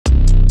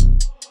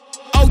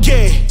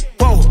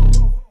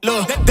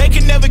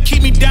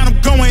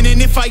win.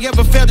 And if I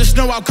ever fail, just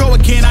know I'll go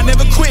again. I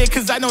never quit,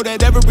 cause I know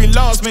that every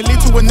loss may lead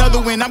to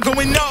another win. I'm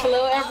going up.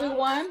 Hello,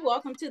 everyone.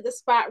 Welcome to the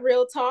Spot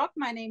Real Talk.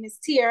 My name is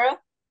Tiara.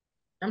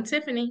 I'm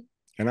Tiffany.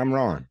 And I'm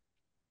Ron.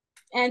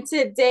 And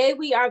today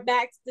we are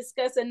back to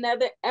discuss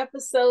another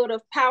episode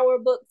of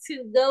PowerBook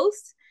 2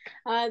 Ghost.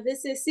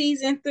 This is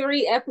season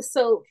 3,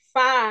 episode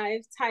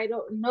 5,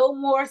 titled No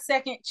More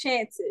Second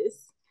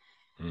Chances.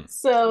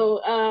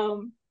 So,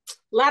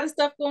 a lot of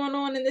stuff going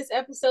on in this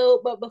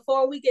episode, but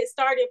before we get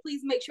started,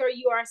 please make sure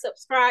you are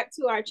subscribed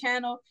to our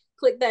channel.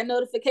 Click that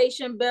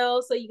notification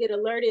bell so you get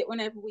alerted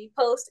whenever we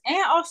post,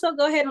 and also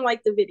go ahead and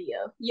like the video.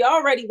 You're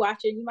already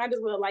watching, you might as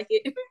well like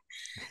it.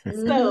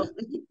 So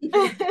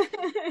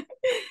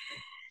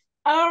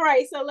all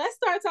right, so let's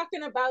start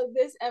talking about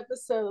this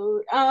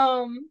episode.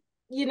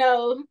 You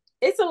know,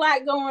 it's a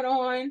lot going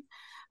on,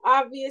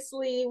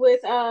 obviously, with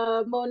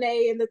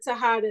Monet and the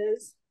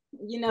Tejadas.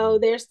 You know,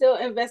 they're still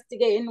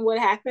investigating what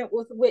happened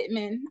with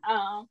Whitman.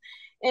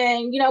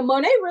 And, you know,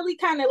 Monet really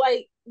kind of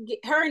like,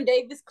 her and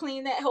Davis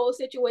cleaned that whole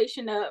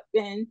situation up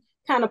and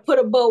kind of put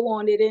a bow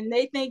on it. And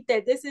they think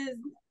that this is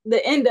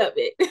the end of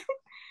it.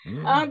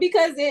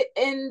 Because it,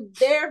 in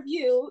their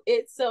view,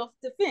 it's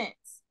self-defense.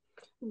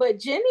 But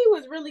Jenny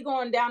was really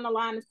going down the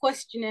line of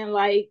questioning,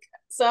 like,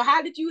 so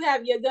how did you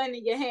have your gun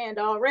in your hand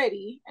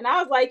already? And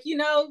I was like, you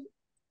know,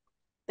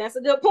 that's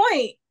a good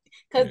point.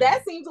 Because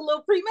that seems a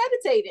little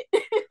premeditated.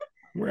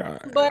 Well,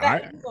 but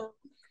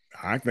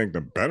I think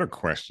the better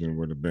question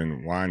would have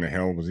been, why in the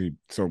hell was he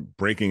so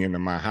breaking into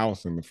my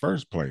house in the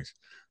first place?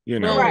 You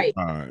know, right.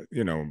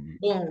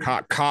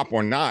 Cop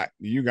or not,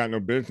 you got no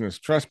business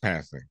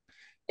trespassing.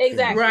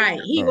 Exactly. Right.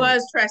 He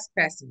was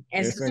trespassing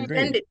and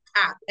suspended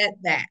cop at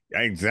that.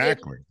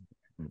 Exactly.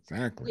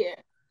 Yeah.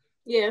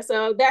 Yeah.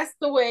 So that's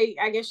the way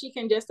I guess she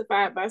can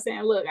justify it by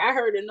saying, look, I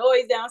heard a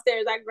noise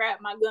downstairs. I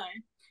grabbed my gun.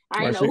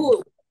 I didn't know who it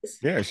was.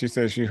 Yeah, she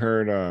said she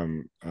heard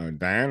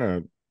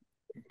Diana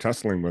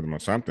tussling with him or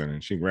something,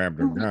 and she grabbed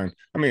her gun.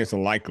 I mean, it's a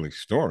likely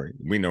story.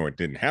 We know it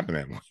didn't happen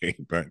that way,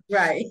 but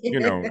right. You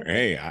know,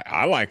 hey,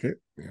 I like it.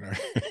 You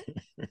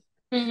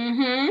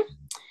know.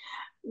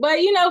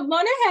 But you know,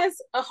 Monet has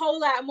a whole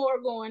lot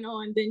more going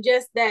on than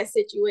just that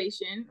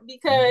situation,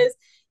 because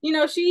you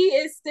know, she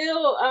is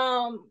still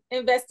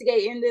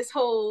investigating this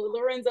whole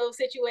Lorenzo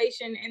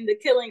situation and the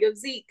killing of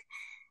Zeke.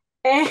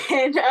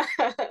 And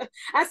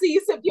I see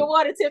you sip your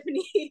water,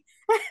 Tiffany.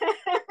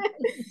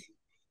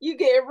 You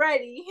get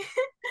ready.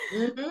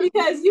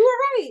 Because you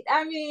were right.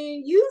 I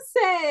mean, you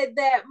said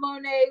that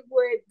Monet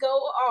would go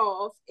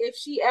off if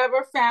she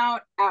ever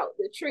found out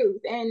the truth.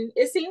 And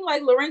it seemed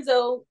like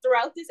Lorenzo,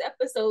 throughout this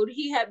episode,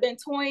 he had been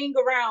toying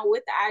around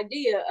with the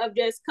idea of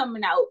just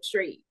coming out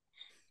straight.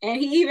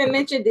 And he even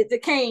mentioned it to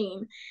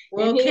Kane.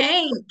 Well,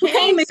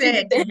 Kane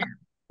said to him.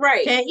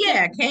 Right.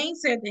 Kane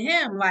said to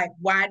him, like,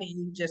 why didn't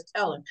you just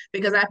tell her?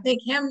 Because I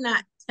think him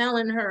not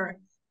telling her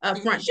up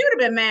front, she would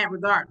have been mad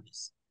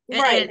regardless.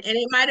 And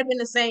it might have been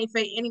the same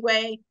fate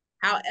anyway.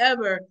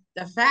 However,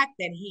 the fact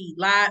that he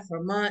lied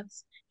for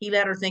months, he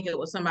let her think it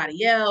was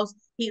somebody else,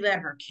 he let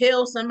her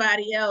kill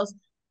somebody else.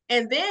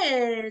 And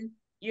then,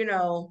 you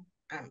know,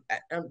 I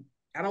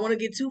don't want to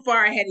get too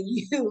far ahead of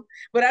you,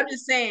 but I'm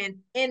just saying,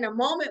 in the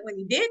moment when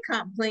he did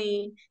come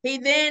clean, he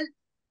then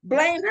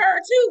blamed her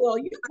too. Well,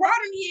 you brought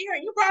him here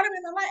and you brought him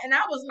in the light. And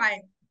I was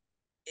like,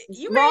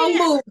 you wrong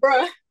move,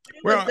 bro.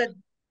 The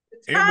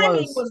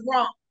timing was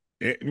wrong.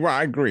 Well,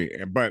 I agree.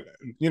 But,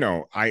 you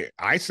know,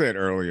 I said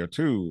earlier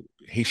too,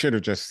 he should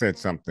have just said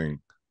something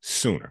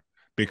sooner,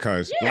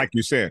 because like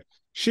you said,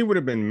 she would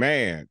have been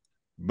mad.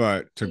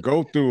 But to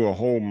go through a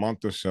whole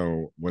month or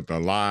so with the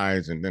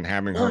lies and then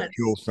having her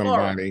kill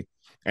somebody,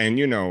 and,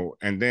 you know,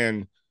 and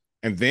then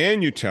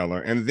you tell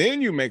her, and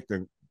then you make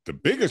the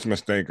biggest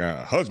mistake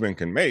a husband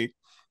can make,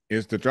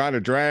 is to try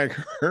to drag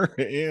her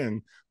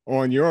in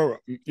on your,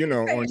 you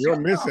know, on your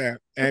mishap.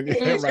 And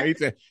right, he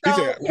said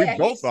we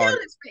both are.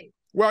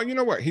 Well, you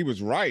know what? He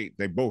was right.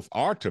 They both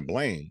are to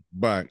blame,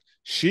 but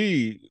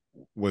she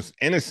was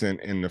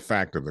innocent in the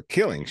fact of the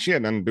killing. She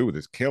had nothing to do with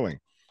his killing.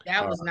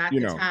 That was not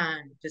the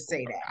time to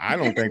say that. I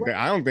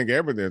don't think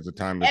ever there's a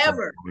time to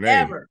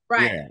ever,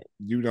 right? Yeah,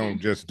 you don't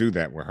just do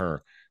that with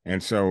her.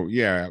 And so,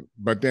 yeah,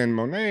 but then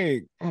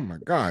Monet, oh my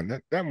God,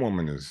 that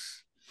woman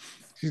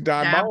she's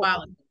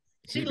diabolical.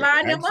 She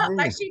lined him up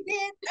like she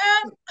did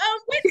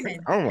Whitman.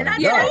 Oh my God.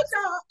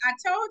 I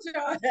told you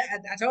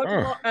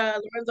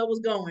Lorenzo was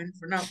going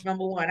for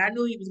number one. I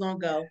knew he was going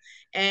to go,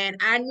 and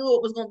I knew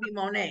it was going to be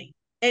Monet.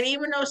 And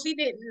even though she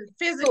didn't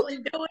physically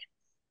do it,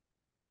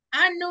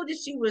 I knew that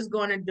she was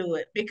going to do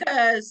it,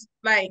 because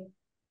like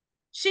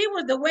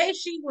the way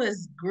she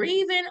was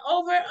grieving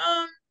over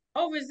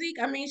Zeke.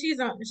 I mean, she's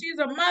a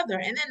mother,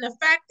 and then the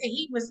fact that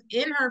he was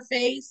in her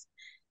face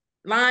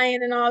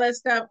lying and all that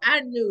stuff,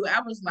 I knew.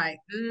 I was like,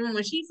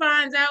 when she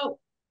finds out.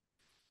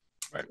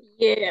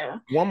 Yeah.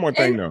 One more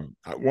thing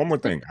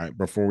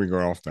before we go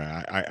off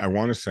that, I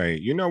want to say,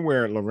 you know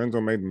where Lorenzo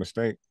made the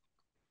mistake?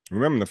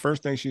 Remember the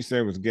first thing she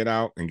said was get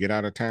out and get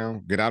out of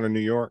town, get out of New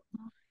York.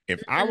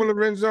 If I were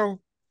Lorenzo,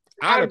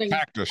 I'd have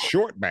packed a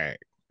short bag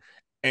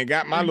and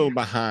got my little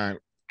behind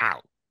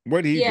out.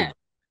 What did he do? Yeah.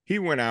 He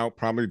went out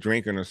probably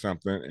drinking or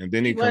something, and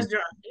then He he was comes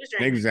drunk. He was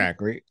drinking.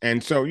 exactly.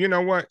 And so you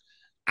know what?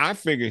 I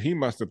figured he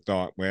must have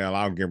thought, well,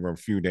 I'll give her a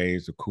few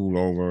days to cool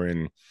over.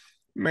 And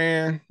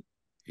man,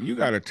 you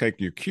got to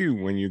take your cue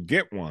when you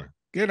get one.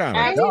 Get out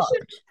of And Dodge.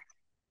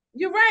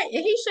 you're right.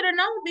 And he should have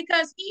known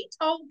because he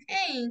told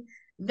Kane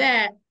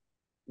that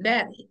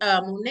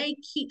Monet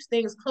keeps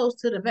things close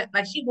to the vet.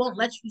 Like she won't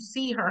let you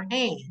see her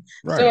hand.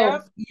 Right. So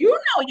Yep. you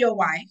know your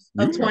wife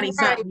of You know. 20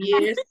 something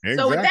years.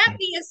 So with that Exactly.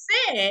 being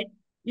said,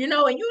 you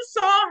know, and you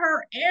saw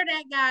her air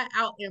that guy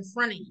out in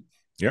front of you.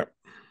 Yep.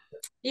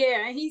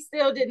 Yeah, and he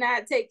still did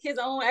not take his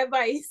own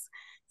advice.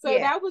 So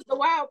Yeah. that was the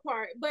wild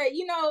part. But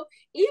you know,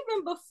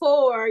 even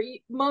before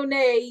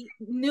Monet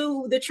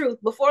knew the truth,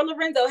 before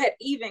Lorenzo had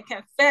even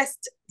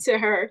confessed to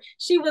her,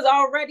 she was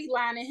already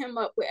lining him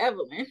up with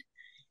Evelyn.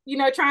 You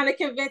know, trying to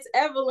convince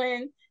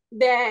Evelyn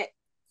that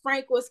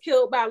Frank was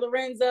killed by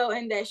Lorenzo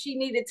and that she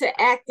needed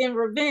to act in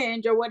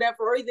revenge or whatever,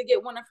 or either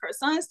get one of her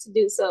sons to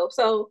do so.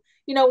 So,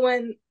 you know,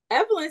 when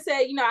Evelyn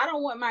said, you know, I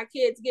don't want my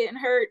kids getting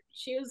hurt,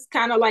 she was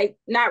kind of like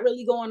not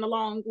really going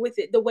along with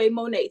it the way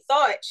Monet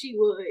thought she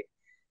would.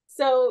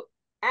 So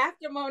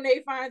after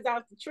Monet finds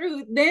out the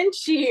truth, then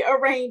she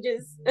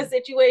arranges a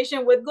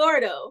situation with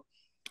Gordo.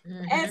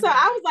 And so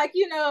I was like,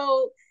 you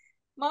know,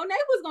 Monet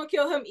was going to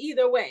kill him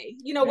either way,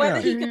 you know,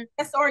 whether he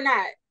confessed or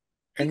not,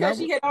 because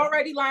she had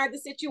already lined the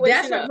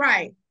situation up.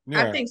 Right.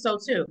 Yeah. I think so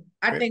too.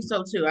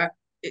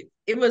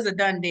 It was a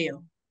done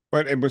deal.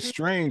 But it was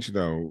strange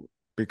though,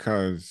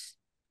 because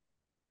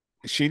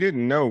she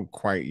didn't know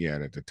quite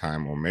yet at the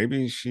time, or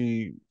maybe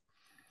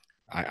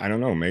I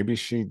don't know, maybe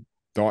she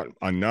thought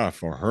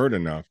enough or heard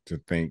enough to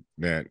think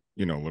that,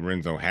 you know,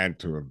 Lorenzo had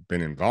to have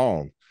been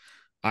involved.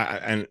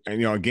 And you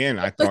know, again,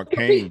 I thought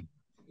Kane.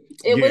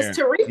 It was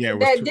Tariq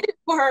that did it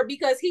for her,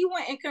 because he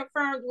went and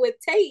confirmed with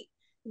Tate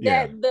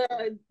that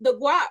the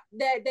guap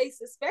that they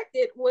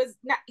suspected was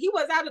not, he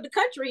was out of the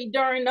country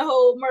during the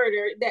whole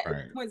murder that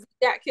when he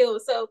got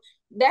killed. So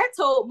that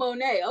told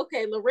Monet,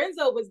 okay,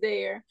 Lorenzo was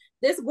there.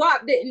 This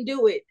guap didn't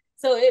do it.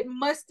 So it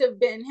must have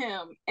been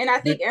him. And I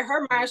think in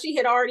her mind, she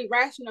had already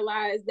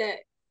rationalized that.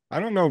 I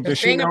don't know. Did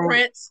she know?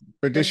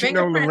 But did she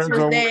know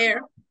Lorenzo was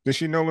there? Did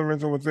she know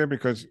Lorenzo was there?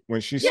 Because when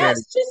she said,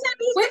 she said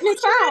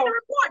witness found the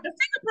report, the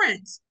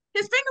fingerprints.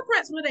 His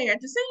fingerprints were there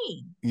at the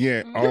scene.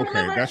 Yeah.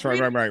 Okay. That's right.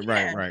 Right.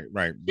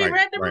 She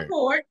read the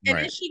report, and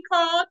then she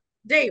called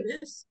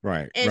Davis.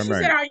 Right. And she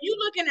said, "Are you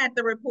looking at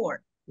the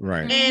report?"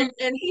 Right. And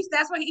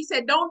that's what he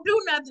said. Don't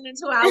do nothing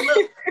until I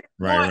look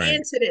more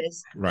into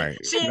this. Right.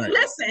 She didn't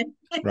listen.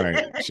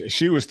 Right.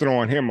 She was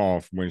throwing him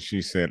off when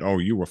she said, "Oh,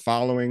 you were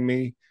following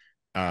me,"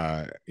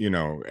 you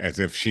know, as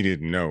if she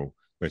didn't know.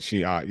 But she,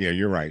 yeah,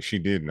 you're right. She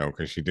did know,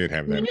 because she did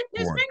have that.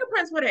 His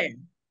fingerprints were there.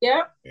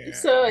 Yep. Yeah,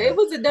 so it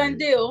was a done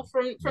deal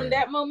from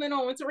that moment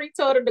on. When Tariq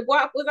told her the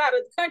guap was out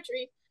of the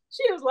country,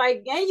 she was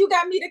like, "And you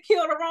got me to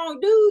kill the wrong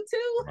dude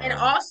too." And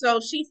also,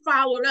 she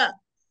followed up.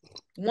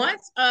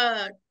 Once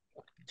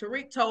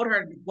Tariq told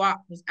her the guap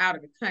was out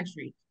of the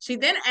country, she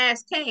then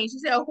asked Kane. She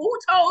said, "Who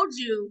told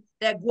you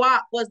that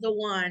guap was the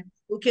one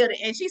who killed it?"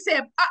 And she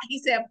said, "He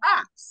said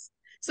Pops."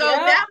 So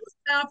that was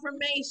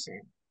confirmation.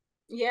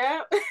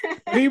 Yeah.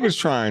 He was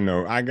trying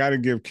though. I got to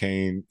give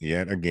Kane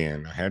yet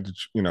again. I had to,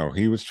 you know,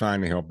 he was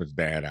trying to help his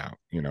dad out,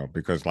 you know,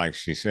 because like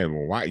she said,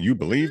 well, why you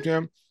believed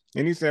him?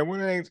 And he said,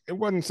 well, it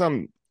wasn't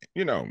some,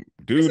 you know,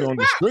 dude on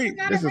the street.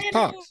 This is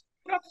Pops.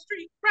 Off the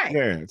street, right?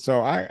 Yeah.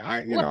 So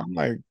I, you know, I'm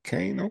like,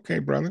 Kane, okay,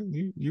 brother,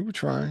 you were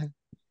trying.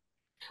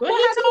 Well,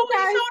 he told him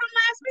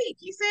last week.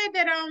 He said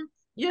that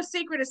your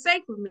secret is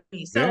safe with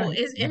me. So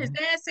his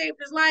dad saved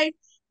his life.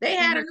 They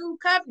had a new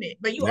covenant,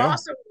 but you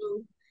also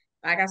knew.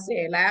 Like I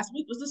said, last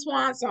week was the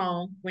swan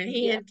song when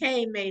he and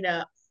Kane made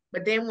up.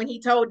 But then when he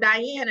told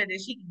Diana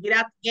that she could get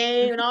out the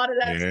game and all of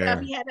that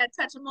stuff, he had that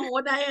touch him on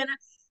with Diana.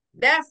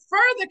 That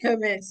further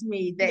convinced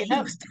me that he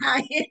was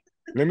dying.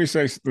 Let me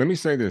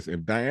say this: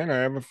 if Diana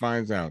ever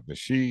finds out that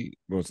she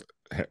was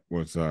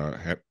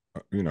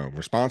you know,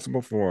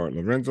 responsible for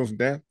Lorenzo's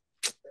death,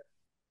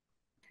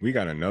 we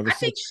got another. I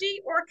think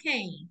she or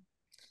Kane,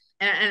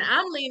 and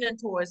I'm leaning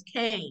towards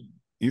Kane.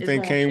 You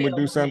think Kane would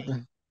do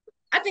something?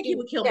 I think he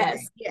would kill him.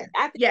 Yeah,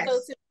 I think so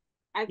too.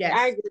 I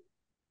agree.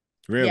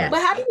 Really?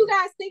 But how do you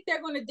guys think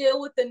they're going to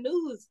deal with the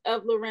news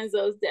of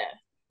Lorenzo's death?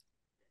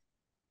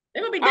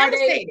 They're going to be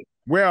devastated.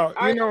 Well,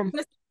 you know,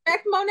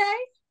 suspect Monet?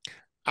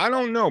 I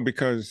don't know,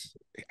 because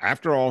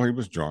after all, he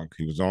was drunk.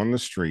 He was on the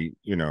street.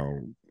 You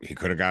know, he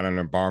could have gotten in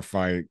a bar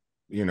fight.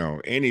 You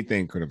know,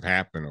 anything could have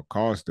happened or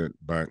caused it.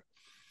 But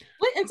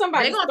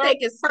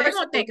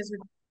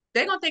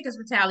they're gonna think it's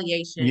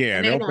retaliation. Yeah,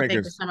 and they're gonna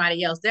think it's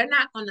somebody else. They're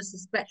not gonna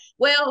suspect.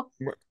 Well,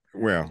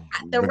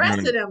 the rest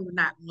of them are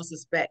not gonna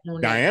suspect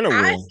Monet. Diana will.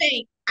 I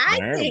think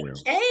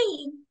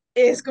Kane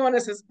is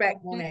gonna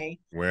suspect Monet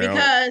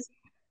because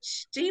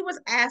she was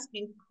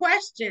asking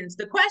questions.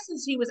 The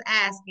questions she was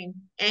asking,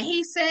 and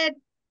he said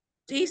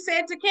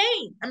to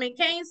Kane. I mean,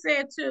 Kane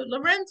said to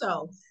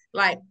Lorenzo,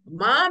 like,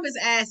 "Mom is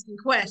asking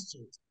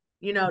questions."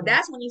 You know,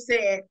 that's when he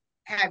said,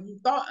 have you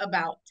thought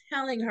about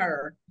telling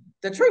her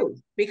the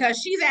truth? Because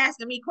she's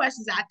asking me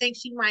questions. I think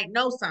she might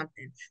know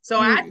something. So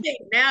I think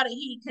now that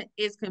he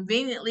is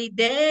conveniently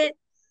dead,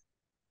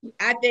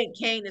 I think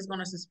Kane is going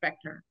to suspect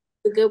her.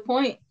 A good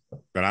point.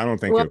 But I don't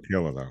think he'll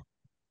kill her, though.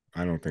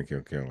 I don't think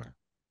he'll kill her.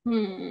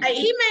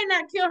 He may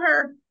not kill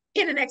her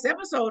in the next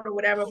episode or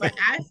whatever, but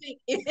I think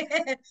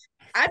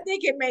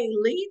it may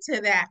lead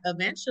to that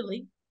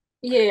eventually.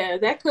 Yeah,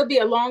 that could be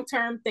a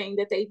long-term thing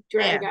that they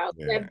drag out,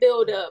 that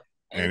build up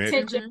and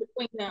tension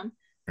between them.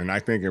 And I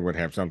think it would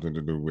have something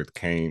to do with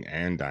Kane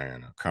and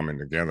Diana coming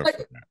together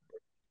for that.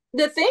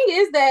 The thing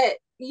is that,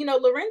 you know,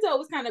 Lorenzo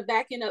was kind of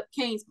backing up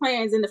Kane's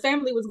plans and the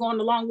family was going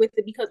along with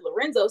it because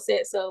Lorenzo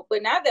said so.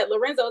 But now that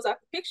Lorenzo's out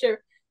the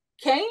picture,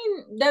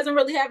 Kane doesn't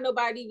really have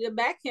nobody to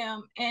back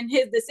him in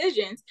his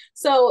decisions.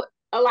 So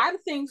a lot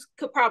of things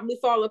could probably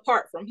fall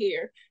apart from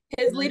here.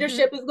 His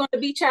leadership is going to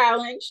be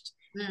challenged.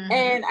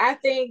 And I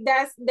think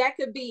that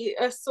could be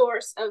a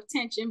source of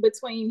tension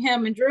between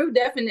him and Drew,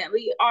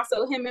 definitely.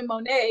 Also him and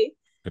Monet.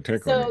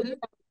 Particularly. So,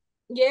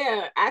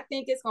 yeah, I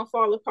think it's going to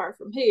fall apart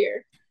from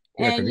here.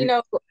 Yeah, and, you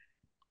know,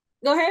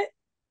 go ahead.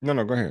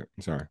 No, go ahead.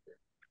 I'm sorry.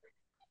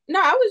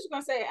 No, I was just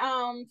going to say,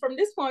 from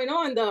this point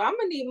on, though, I'm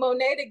going to need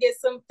Monet to get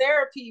some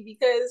therapy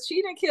because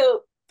she done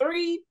killed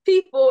 3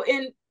 people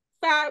in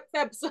 5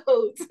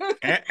 episodes.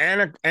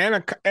 and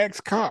a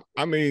ex-cop.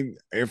 I mean,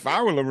 if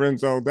I were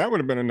Lorenzo, that would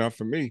have been enough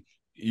for me.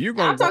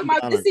 I'm talking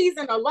about this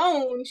season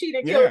alone. She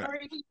done killed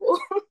 3 people.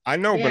 I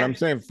know, but I'm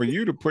saying for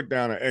you to put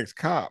down an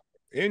ex-cop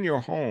in your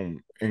home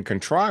and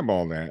contrive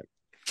all that.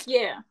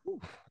 Yeah.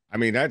 I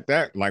mean,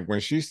 that like when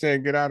she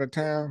said get out of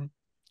town,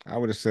 I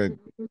would have said,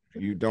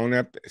 you don't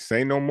have to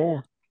say no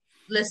more.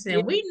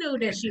 Listen, we knew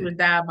that she was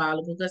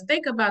diabolical because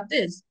think about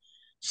this.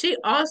 She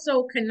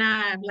also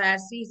connived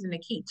last season to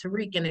keep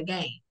Tariq in the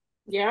game.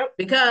 Yep.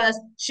 Because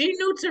she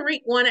knew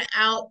Tariq wanted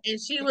out and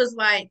she was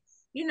like,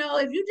 you know,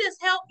 if you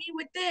just help me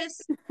with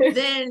this,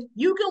 then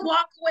you can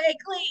walk away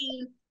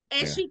clean.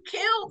 And she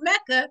killed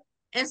Mecca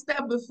and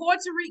stuff before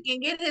Tariq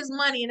can get his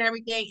money and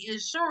everything,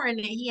 ensuring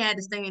that he had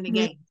to stay in the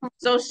game.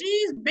 So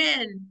she's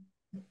been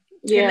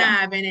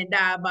conniving and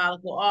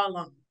diabolical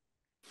all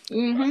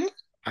along.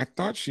 I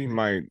thought she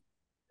might,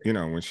 you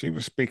know, when she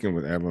was speaking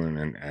with Evelyn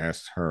and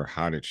asked her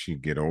how did she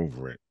get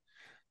over it,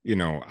 you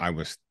know, I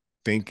was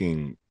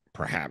thinking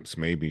perhaps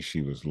maybe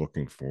she was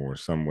looking for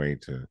some way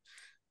to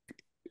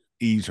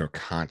ease her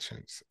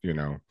conscience, you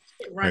know.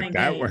 Running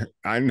game.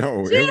 I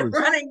know it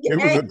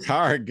was a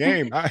tired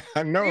game. I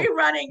know.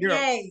 Running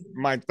game.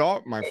 My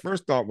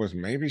first thought was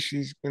maybe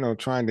she's, you know,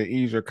 trying to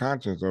ease her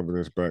conscience over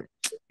this, but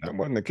that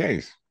wasn't the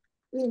case.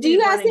 Do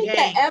you guys think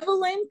that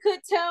Evelyn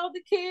could tell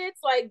the kids,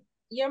 like,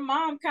 your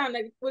mom kind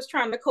of was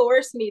trying to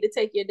coerce me to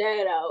take your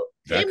dad out?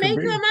 It may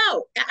come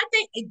out. I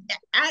think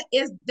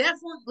it's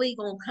definitely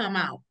going to come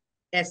out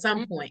at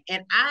some point.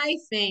 And I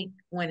think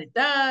when it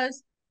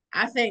does,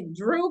 I think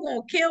Drew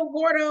going to kill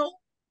Gordo.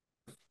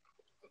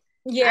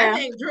 Yeah. I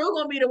think Drew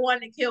going to be the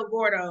one to kill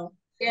Gordo.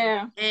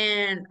 Yeah.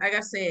 And like I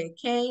said,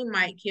 Kane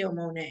might kill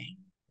Monet.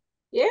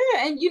 Yeah,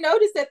 and you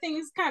notice that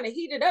things kind of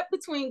heated up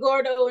between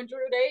Gordo and Drew.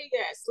 They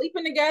are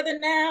sleeping together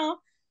now.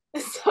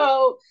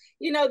 So,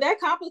 you know, that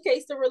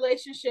complicates the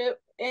relationship.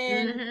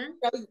 And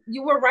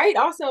you were right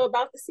also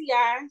about the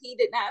CI. He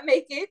did not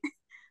make it.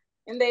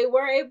 And they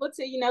were able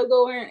to, you know,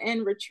 go in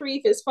and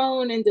retrieve his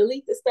phone and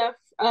delete the stuff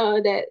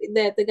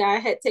that the guy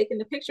had taken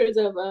the pictures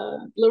of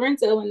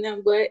Lorenzo and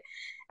them. But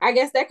I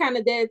guess that kind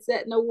of dead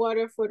set no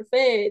water for the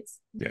feds.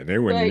 Yeah, they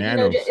were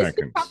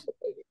nanoseconds.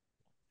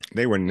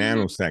 They were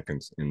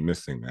nanoseconds in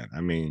missing that. I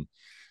mean,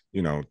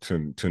 you know,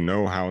 to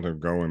know how to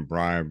go and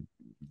bribe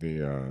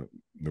the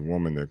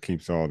woman that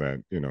keeps all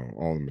that, you know,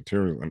 all the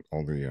material and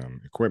all the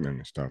equipment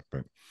and stuff.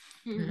 But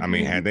I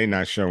mean, had they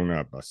not shown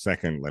up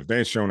if they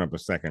had shown up a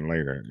second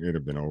later, it'd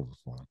have been over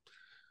for them.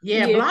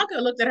 Yeah, Blanca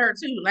looked at her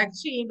too, like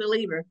she didn't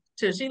believe her.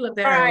 So she looked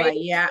at her like,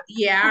 yeah,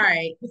 all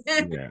right.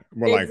 Yeah,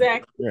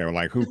 well,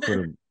 like who could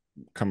have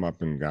come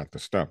up and got the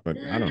stuff? But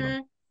I don't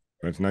know.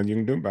 There's nothing you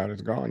can do about it.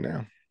 It's gone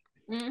now.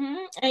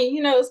 And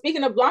you know,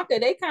 speaking of Blanca,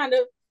 they kind of,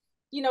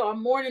 you know, are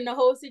mourning the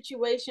whole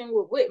situation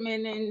with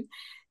Whitman, and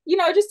you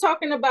know, just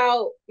talking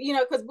about, you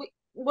know, because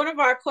one of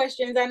our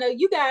questions, I know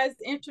you guys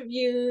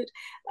interviewed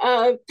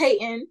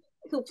Peyton,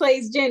 who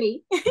plays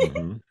Jenny,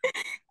 Peyton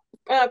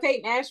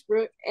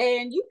Ashbrook,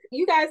 and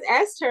you guys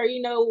asked her,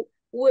 you know,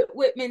 would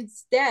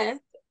Whitman's death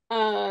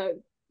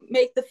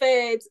make the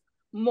feds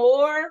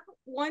more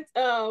want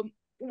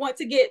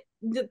to get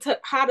the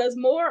Tejadas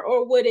more,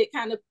 or would it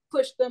kind of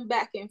push them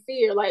back in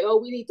fear, like, oh,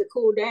 we need to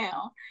cool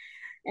down?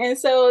 And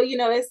so, you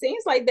know, it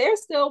seems like they're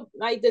still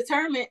like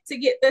determined to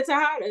get the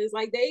Tejadas,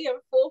 like they are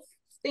full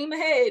steam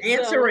ahead.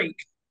 And Tariq.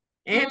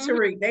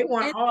 Tariq, they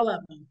want all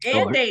of them.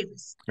 And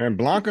Davis. And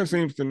Blanca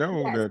seems to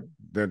know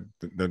that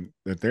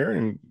they're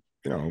in,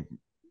 you know,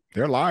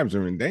 their lives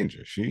are in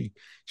danger. She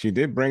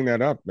did bring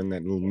that up in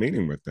that little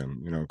meeting with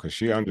them, you know, because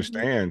she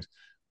understands,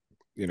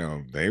 you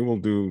know, they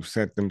will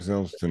set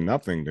themselves to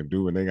nothing to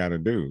do what they got to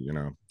do. You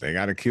know, they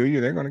got to kill you,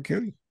 they're going to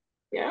kill you.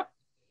 Yeah.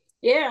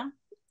 Yeah.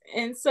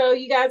 And so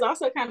you guys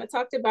also kind of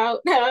talked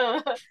about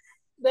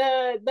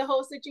the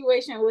whole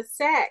situation with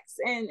Saxe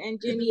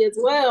and Jenny as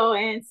well.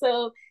 And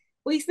so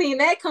we've seen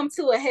that come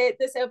to a head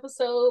this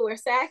episode where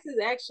Saxe is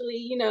actually,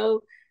 you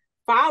know,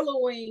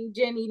 following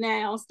Jenny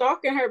now,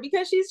 stalking her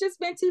because she's just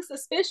been too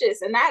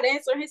suspicious and not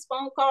answering his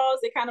phone calls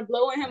and kind of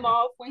blowing him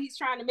off when he's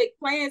trying to make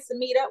plans to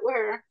meet up with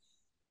her.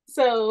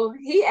 So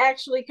he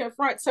actually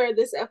confronts her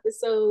this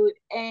episode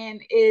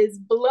and is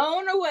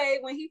blown away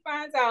when he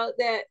finds out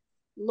that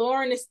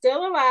Lauren is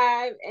still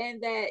alive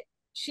and that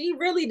she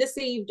really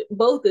deceived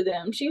both of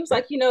them. She was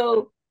like, you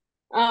know,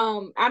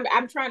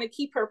 I'm trying to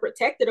keep her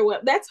protected or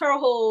what. That's her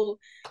whole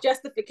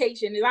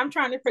justification is I'm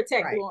trying to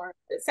protect Lauren.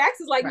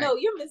 Saxe is like, no,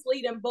 you're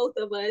misleading both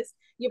of us.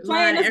 You're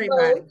playing us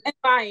both and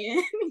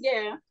lying.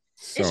 Yeah.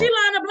 So, and she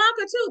lying to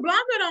Blanca too.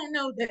 Blanca don't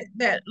know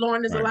that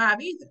Lauren is alive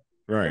either.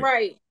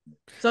 Right.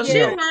 So she's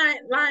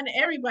lying to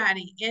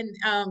everybody.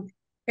 And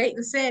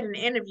Peyton said in the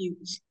interview,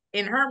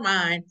 in her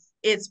mind,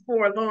 it's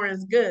for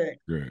Lauren's good.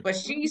 But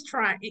she is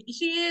trying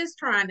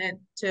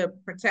to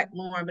protect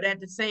Lauren, but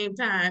at the same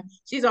time,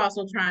 she's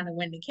also trying to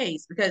win the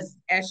case because,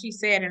 as she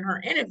said in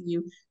her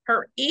interview,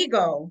 her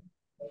ego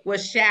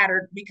was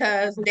shattered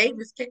because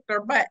Davis kicked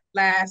her butt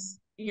last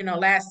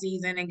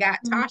season and got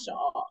Tasha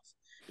off,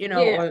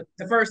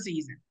 the first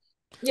season.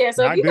 Yeah,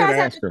 so if you guys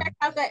have to check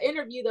out that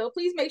interview, though,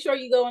 please make sure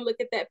you go and look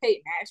at that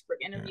Peyton Ashbrook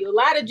interview. A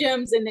lot of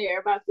gems in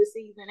there about this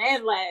season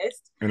and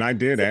last. And I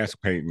did ask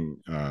Peyton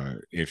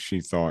if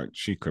she thought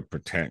she could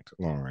protect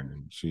Lauren,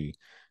 and she,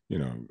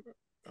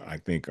 I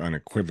think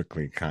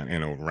unequivocally, kind of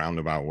in a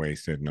roundabout way,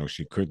 said no,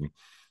 she couldn't.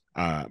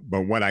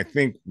 But what I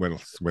think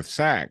with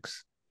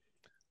Saxe,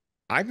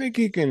 I think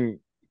he can.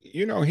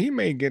 He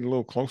may get a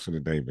little closer to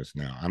Davis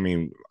now. I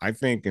mean, I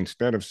think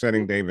instead of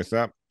setting Davis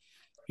up,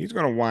 he's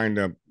going to wind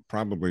up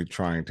probably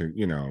trying to,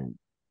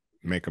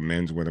 make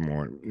amends with him,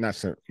 or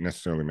not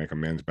necessarily make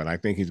amends, but I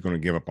think he's going to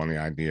give up on the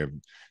idea of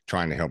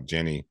trying to help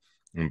Jenny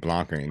and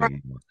Blanca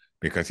anymore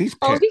because he's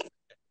pissed.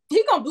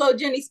 He's going to blow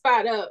Jenny's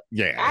spot up.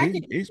 Yeah,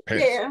 he's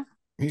pissed. Yeah.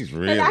 He's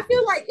really. I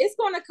feel like it's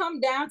going to come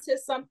down to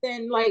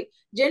something like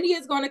Jenny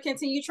is going to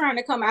continue trying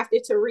to come after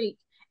Tariq.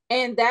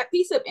 And that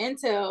piece of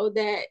intel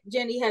that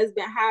Jenny has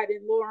been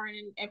hiding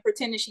Lauren and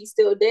pretending she's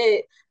still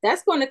dead,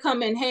 that's going to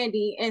come in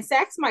handy. And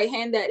Saxe might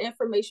hand that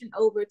information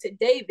over to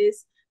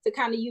Davis to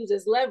kind of use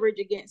as leverage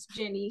against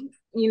Jenny,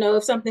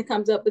 if something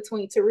comes up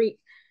between Tariq.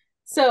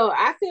 So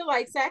I feel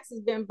like Saxe has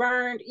been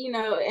burned,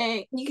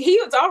 and he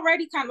was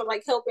already kind of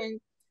like helping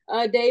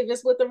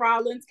Davis with the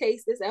Rollins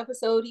case this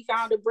episode. He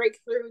found a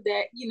breakthrough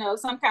that,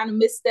 some kind of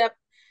misstep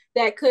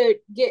that could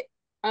get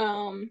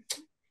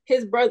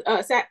his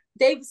brother,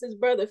 Davis's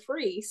brother,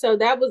 free. So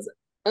that was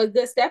a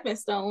good stepping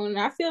stone.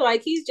 I feel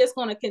like he's just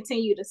going to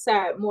continue to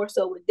side more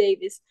so with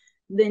Davis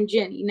than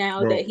Jenny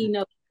now that he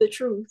knows the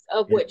truth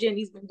of what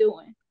Jenny's been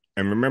doing.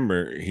 And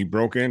remember, he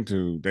broke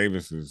into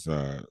Davis's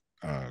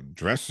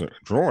dresser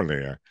drawer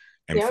there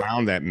and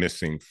found that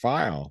missing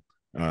file,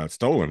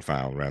 stolen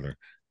file rather.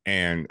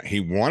 And he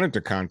wanted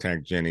to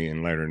contact Jenny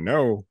and let her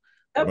know,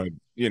 but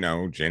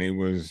Jenny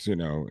was,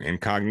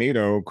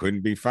 incognito,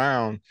 couldn't be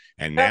found.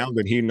 And now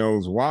that he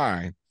knows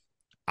why,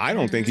 I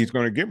don't think he's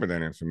going to give her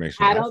that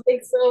information. I don't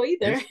think so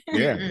either.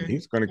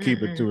 He's going to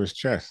keep it to his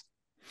chest.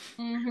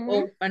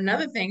 Well,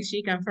 another thing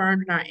she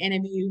confirmed in our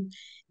interview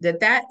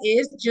that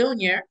is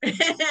Junior.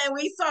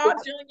 We saw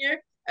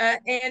Junior,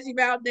 Angie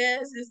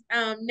Valdez's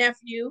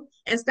nephew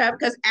and stuff,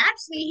 because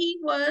actually he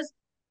was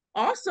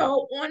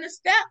also on the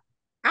step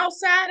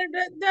outside of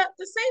the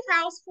safe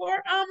house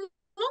for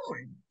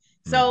Lauren.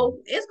 So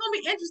it's going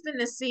to be interesting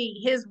to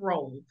see his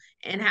role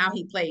and how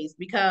he plays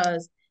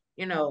because,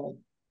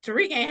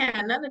 Tariq ain't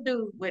had nothing to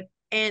do with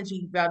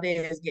Angie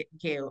Valdez getting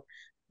killed,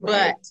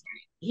 but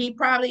he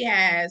probably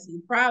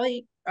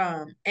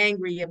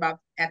angry about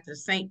at the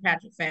St.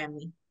 Patrick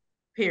family,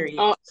 period.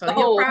 So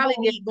he'll probably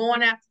be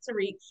going after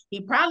Tariq.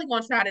 He probably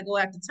going to try to go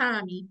after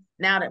Tommy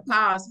now that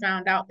Paz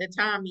found out that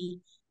Tommy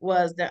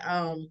was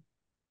the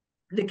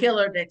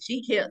killer that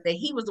she killed, that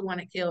he was the one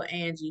that killed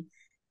Angie.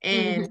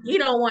 And he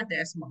don't want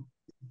that smoke.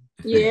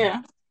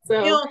 Yeah.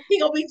 So he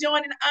gonna be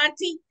joining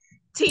Auntie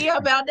Tia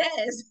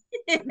Valdez.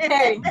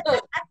 Hey,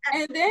 look,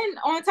 and then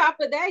on top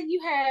of that,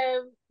 you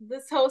have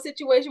this whole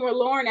situation where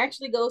Lauren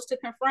actually goes to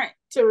confront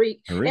Tariq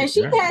and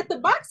she had the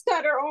box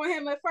cutter on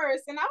him at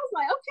first, and I was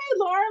like, okay,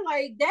 Lauren,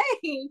 like,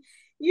 dang,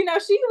 she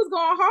was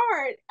going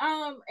hard.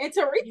 And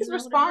Tariq's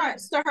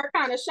response to her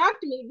kind of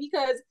shocked me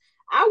because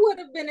I would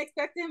have been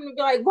expecting him to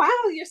be like, wow,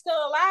 you're still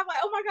alive. Like,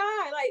 oh my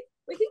God. Like,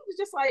 but he was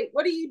just like,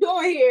 what are you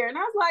doing here? And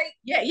I was like,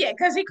 yeah,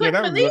 because he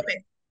couldn't believe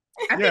it.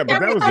 But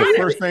that was the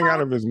first thing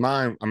out of his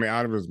mind. I mean,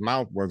 out of his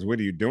mouth was, what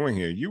are you doing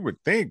here? You would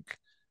think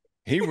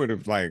he would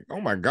have like, oh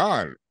my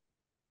God,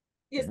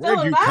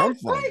 where'd you come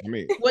from? I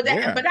mean, but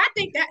I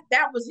think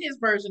that was his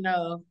version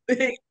of,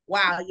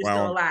 wow, you're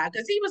still alive.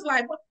 Because he was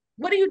like,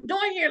 what are you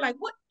doing here? Like,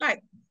 what?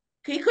 Like,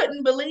 he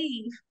couldn't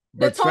believe.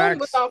 The tone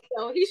was off,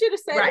 though. He should have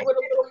said it with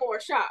a little more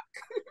shock.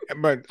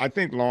 But I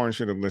think Lauren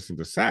should have listened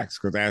to Saxe,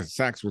 because as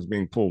Saxe was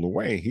being pulled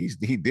away,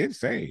 he did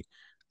say,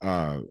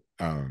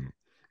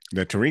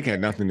 that Tariq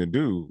had nothing to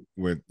do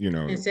with,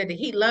 and said that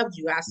he loved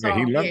you. I yeah, saw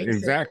he him. loved Yeah, he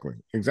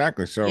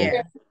exactly. So,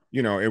 yeah.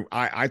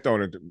 I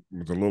thought it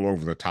was a little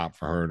over the top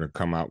for her to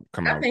come out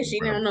I think she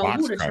with a didn't know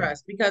box who to cutter.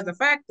 trust because the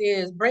fact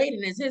is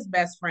Brayden is his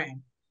best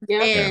friend.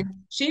 Yep. And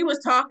she was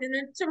talking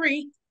to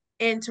Tariq,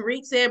 and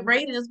Tariq said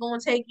Brayden is going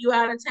to take you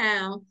out of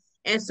town.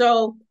 And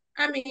so,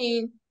 I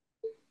mean,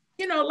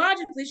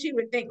 logically she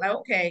would think like,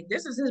 okay,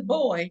 this is his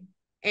boy,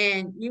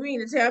 and you mean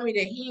to tell me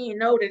that he didn't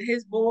know that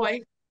his boy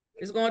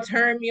is going to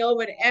turn me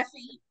over to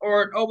Effie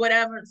or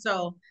whatever?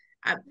 So,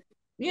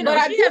 she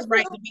has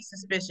right to be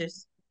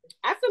suspicious.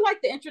 I feel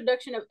like the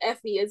introduction of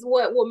Effie is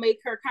what will make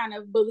her kind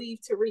of believe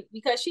Tariq,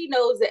 because she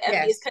knows that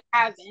Effie is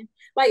conniving.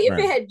 Like if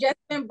it had just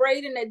been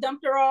Brayden that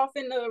dumped her off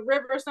in the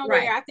river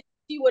somewhere, I think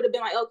she would have been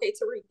like, okay,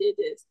 Tariq did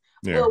this.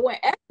 Yeah. But when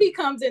Effie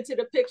comes into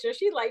the picture,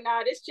 she's like,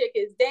 nah, this chick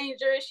is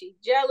dangerous. She's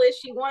jealous.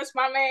 She wants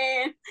my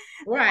man.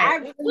 Right. I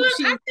think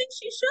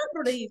she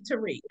should believe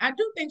Tariq. I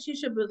do think she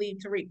should believe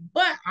Tariq.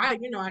 But I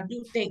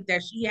do think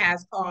that she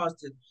has cause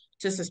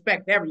to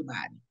suspect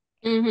everybody.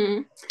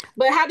 Mm-hmm.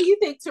 But how do you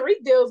think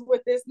Tariq deals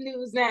with this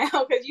news now?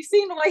 Because you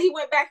seen the way he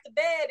went back to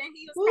bed and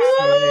he was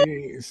kind of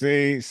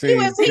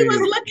he was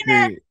looking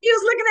at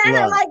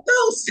her like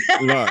ghosts.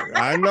 Look,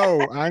 I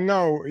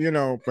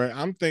know, but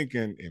I'm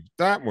thinking if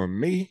that were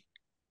me,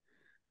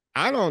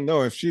 I don't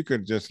know if she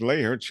could just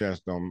lay her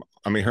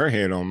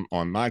head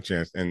on my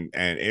chest and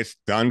it's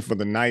done for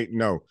the night.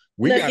 No,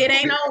 it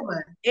ain't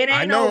over. It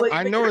ain't over.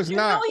 I know it's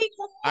not.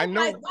 I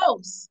know like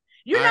ghosts.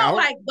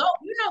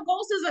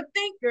 Ghost is a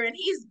thinker and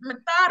he's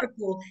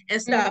methodical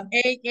and stuff.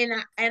 Mm-hmm.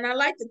 And I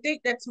like to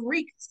think that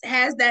Tariq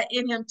has that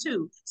in him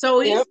too. So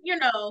he's,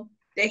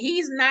 that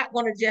he's not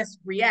going to just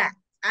react.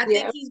 I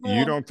think he's going.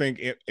 You don't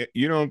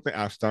think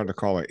I started to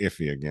call her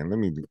Effie again. Let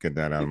me get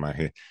that out of my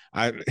head.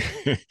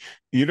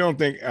 You don't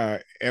think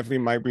Effie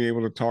might be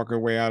able to talk her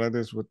way out of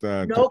this with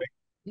Nope.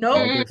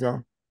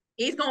 So?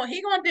 He's gonna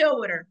deal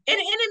with her. And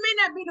it may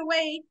not be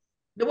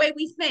the way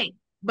we think.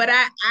 But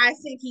I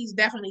think he's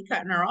definitely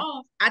cutting her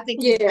off. I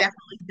think he's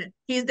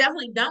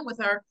definitely done with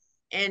her.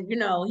 And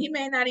he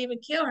may not even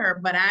kill her,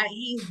 but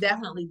he's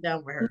definitely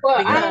done with her. Well,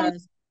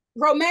 because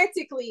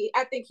romantically,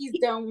 I think he's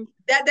done.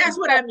 That's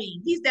what I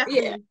mean. He's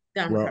definitely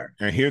done with her.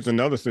 And here's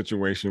another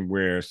situation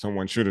where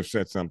someone should have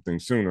said something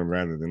sooner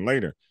rather than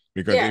later.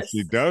 Because if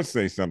she does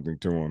say something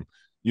to him,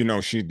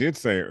 she did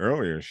say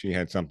earlier she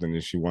had something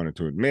that she wanted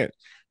to admit.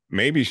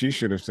 Maybe she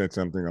should have said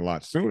something a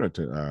lot sooner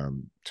to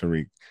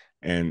Tariq.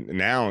 And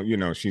now,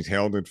 she's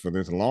held it for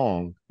this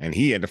long, and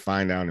he had to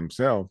find out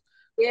himself.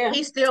 Yeah,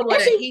 he still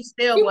would have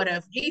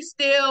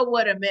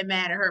been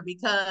mad at her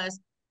because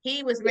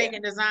he was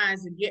making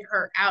designs to get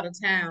her out of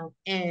town,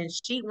 and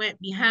she went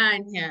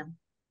behind him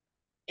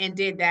and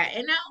did that.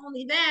 And not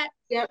only that,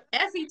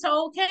 Effie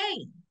told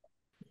Kane.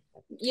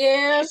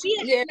 Yeah, and she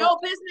had no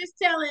business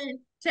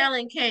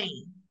telling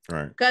Kane,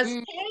 right? Because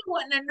Kane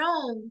wouldn't have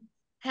known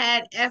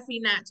had Effie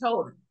not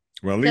told him.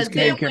 Well, at least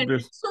Kane kept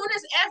this. Soon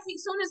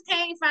as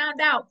Kane found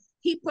out,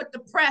 he put the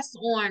press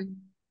on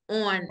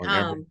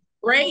Brayden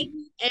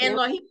and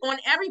on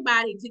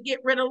everybody to get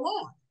rid of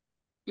Lauren.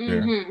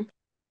 Mm-hmm.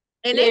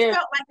 And they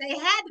felt like they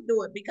had to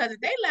do it because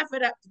if they left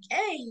it up to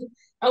Kane,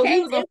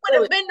 there would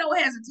have been no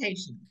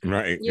hesitation.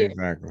 Right,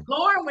 exactly.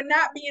 Lauren would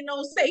not be in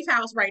no safe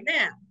house right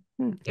now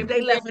if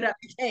they left it up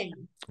to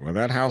Kane. Well,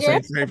 that house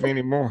ain't safe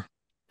anymore.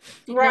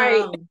 Right.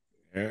 No.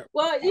 Yeah.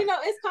 Well,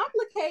 it's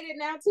complicated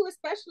now too,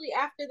 especially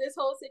after this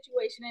whole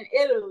situation in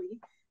Italy.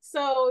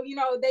 So,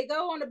 they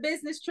go on a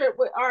business trip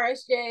with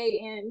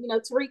RSJ and,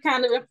 Tariq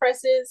kind of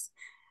impresses,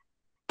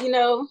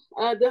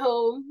 the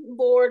whole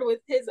board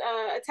with his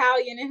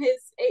Italian and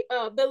his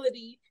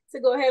ability to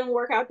go ahead and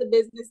work out the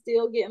business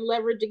deal, getting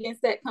leverage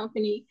against that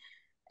company.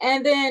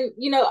 And then,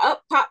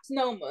 up pops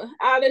Noma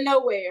out of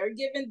nowhere,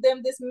 giving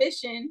them this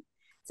mission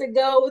to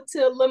go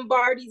to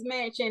Lombardi's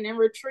mansion and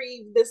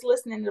retrieve this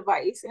listening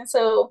device. And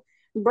so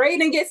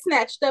Brayden gets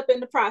snatched up in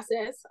the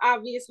process,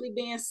 obviously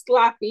being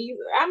sloppy.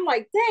 I'm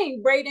like,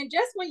 dang, Brayden,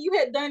 just when you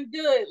had done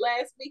good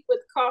last week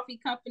with the coffee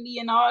company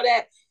and all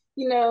that,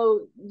 you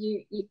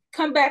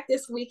come back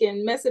this week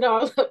and mess it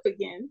all up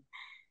again.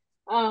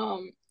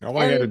 All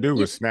I had to do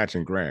was snatch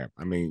and grab.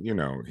 I mean,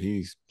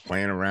 he's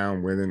playing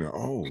around with it.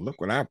 Oh, look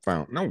what I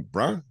found. No,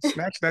 bruh,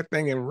 snatch that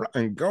thing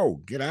and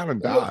go. Get out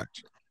of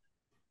Dodge.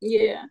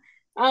 Yeah.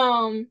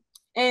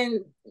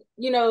 And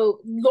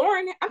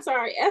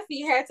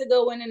Effie had to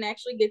go in and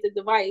actually get the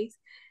device,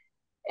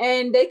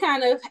 and they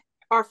kind of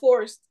are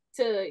forced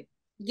to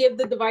give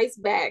the device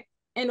back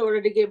in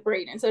order to get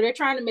Brayden. So they're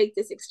trying to make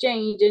this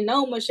exchange, and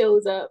Noma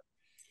shows up,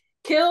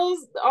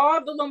 kills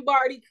all the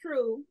Lombardi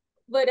crew,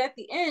 but at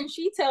the end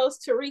she tells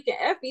Tariq and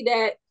Effie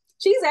that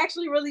she's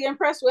actually really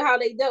impressed with how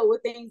they dealt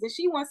with things, and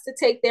she wants to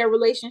take their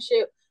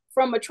relationship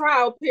from a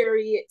trial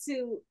period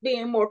to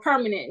being more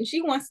permanent, and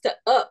she wants to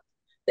up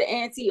the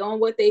ante on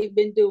what they've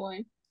been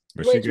doing.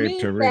 But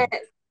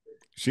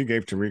she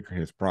gave Tariq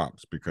his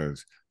props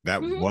because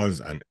that was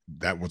an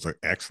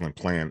excellent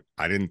plan.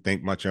 I didn't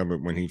think much of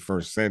it when he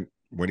first said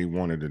what he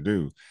wanted to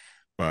do,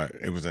 but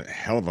it was a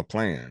hell of a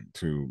plan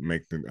to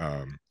make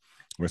the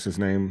what's his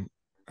name?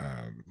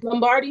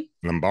 Lombardi.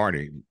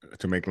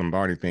 To make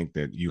Lombardi think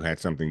that you had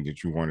something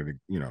that you wanted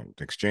to,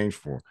 to exchange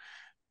for.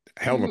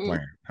 Hell of a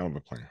plan. Hell of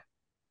a plan.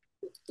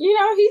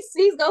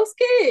 He's Ghost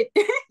Kid.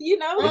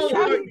 Oh,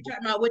 are you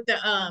talking about with the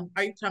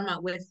Are you talking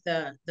about with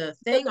the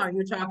thing? Or are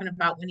you talking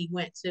about when he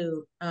went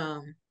to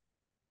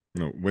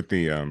No, with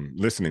the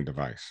listening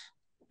device.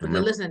 With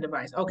the listening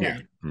device. Okay.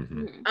 Yeah.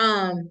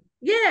 Mm-hmm.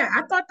 Yeah,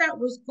 I thought that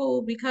was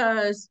cool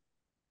because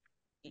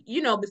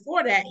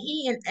before that,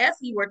 he and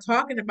Effie were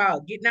talking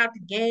about getting out the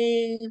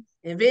game,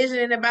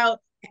 envisioning about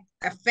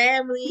a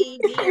family,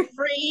 being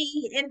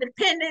free,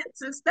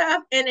 independence and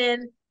stuff. And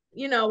then,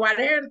 while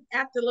they're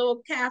at the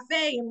little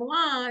cafe in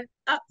Milan,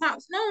 up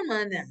pops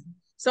Noma and them.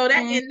 So that,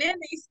 and then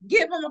they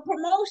give him a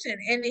promotion,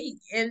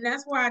 and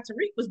that's why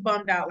Tariq was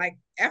bummed out. Like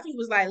Effie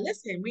was like,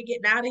 "Listen, we're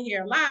getting out of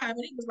here alive,"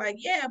 and he was like,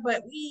 "Yeah,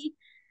 but we,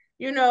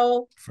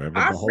 Forever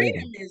our beholden.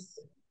 freedom is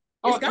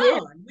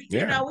gone.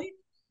 Yeah. We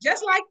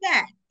just like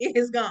that, it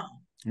is gone."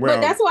 Well,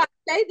 but that's why I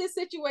say this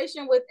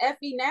situation with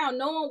Effie now,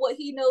 knowing what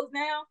he knows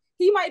now,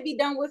 he might be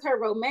done with her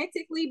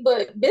romantically,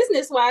 but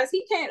business-wise,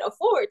 he can't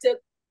afford to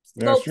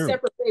go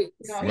separate ways.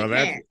 No,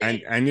 well,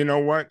 and you know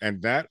what?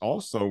 And that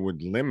also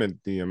would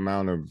limit the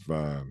amount of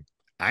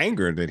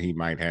anger that he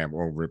might have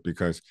over it,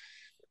 because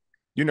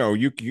you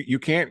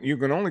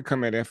can only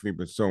come at Effie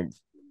but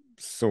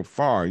so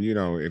far.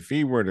 If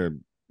he were to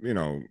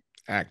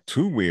act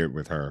too weird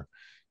with her,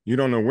 you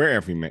don't know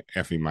where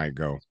Effie might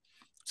go.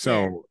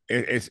 So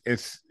it's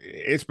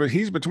but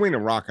he's between a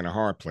rock and a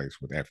hard place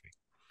with Effie,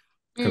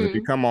 because if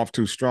you come off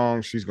too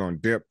strong, she's going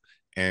to dip,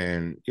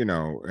 and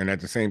and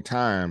at the same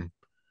time,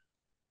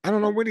 I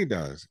don't know what he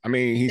does. I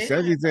mean, he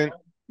says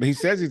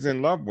he's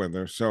in love with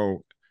her,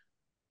 so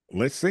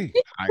let's see.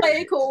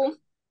 Play it cool.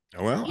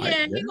 Well,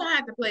 he's gonna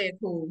have to play it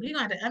cool.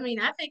 I mean,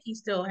 I think he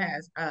still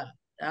has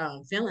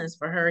feelings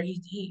for her.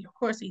 He of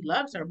course he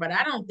loves her, but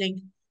I don't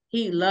think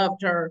he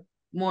loved her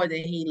more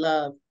than he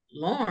loved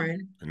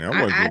Lauren.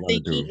 I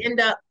think he ended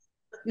up,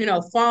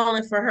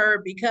 falling for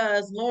her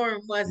because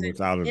Lauren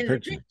wasn't out of in the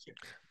picture.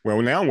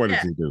 Well, now what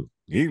does he do?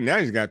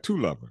 He's got two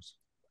lovers.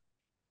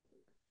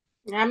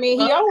 I mean,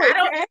 he always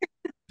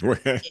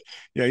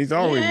yeah, he's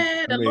always.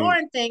 Yeah,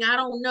 Lauren thing. I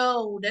don't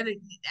know that.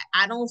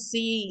 I don't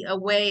see a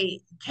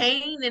way.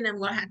 Kane and them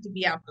gonna have to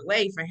be out the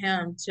way for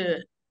him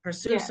to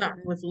pursue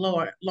something with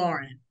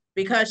Lauren,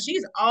 because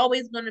she's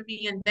always gonna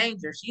be in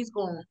danger. She's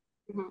gonna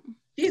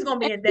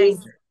be in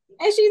danger.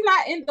 And she's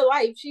not in the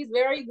life. She's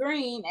very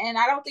green, and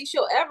I don't think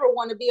she'll ever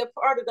want to be a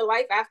part of the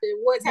life after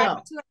what's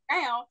happened to her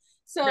now.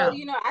 So,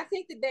 I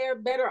think that they're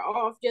better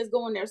off just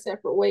going their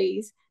separate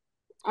ways.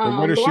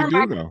 What does she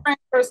do though?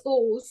 Transfer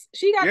schools.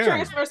 She got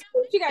transfer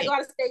schools. She got to go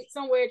out of state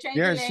somewhere, change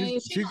her name.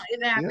 She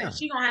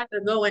gonna have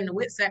to go into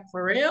WITSEC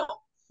for real,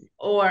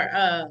 or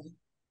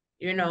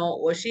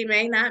or she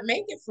may not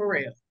make it for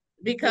real,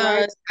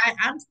 because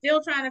I'm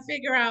still trying to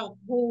figure out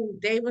who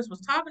Davis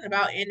was talking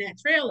about in that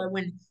trailer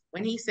when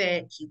he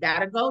said she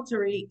gotta go,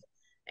 Tariq.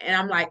 And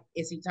I'm like,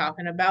 is he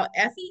talking about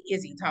Effie?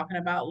 Is he talking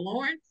about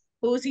Lauren?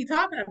 Who is he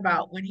talking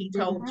about when he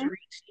told Tariq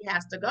she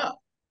has to go?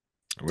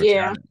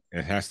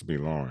 It has to be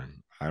Lauren.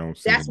 I don't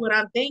see. That's what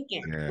I'm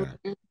thinking.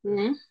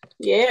 Yeah.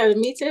 Yeah,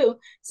 me too.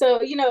 So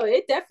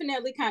it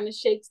definitely kind of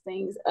shakes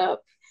things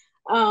up.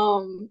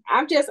 I'm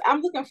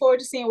looking forward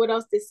to seeing what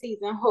else this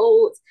season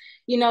holds.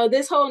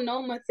 This whole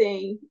Noma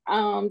thing,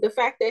 the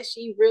fact that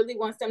she really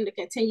wants them to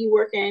continue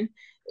working,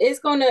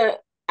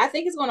 I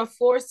think it's gonna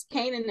force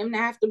Kane and them to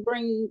have to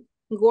bring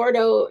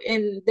Gordo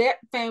and that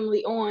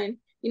family on,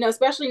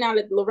 especially now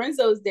that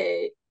Lorenzo's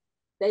dead.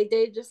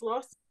 They just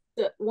lost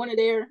one of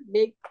their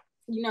big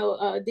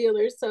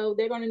dealers, so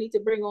they're going to need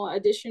to bring on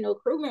additional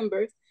crew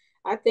members.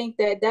 I think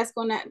that's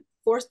going to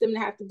force them to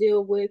have to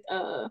deal with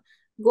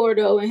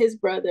Gordo and his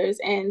brothers,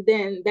 and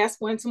then that's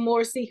when some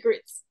more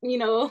secrets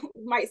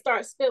might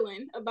start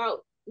spilling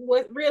about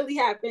what really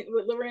happened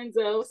with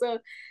Lorenzo. So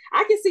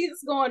I can see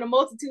this going a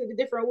multitude of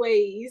different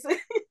ways.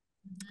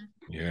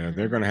 Yeah,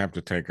 they're going to have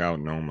to take out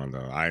Noma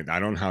though. I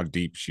don't know how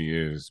deep she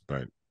is,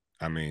 but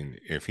I mean,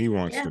 if he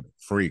wants to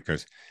free,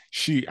 because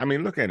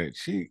look at it.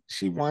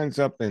 She winds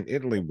up in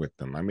Italy with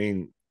them. I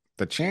mean,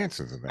 the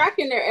chances of that.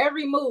 Tracking their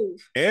every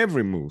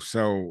move.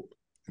 So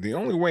the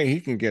only way he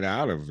can get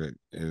out of it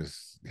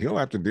is he'll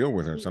have to deal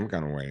with her some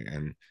kind of way.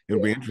 And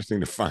it'll be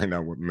interesting to find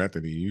out what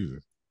method he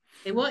uses.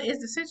 Well,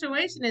 the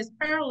situation is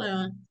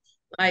parallel,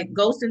 like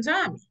Ghost and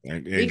Tommy.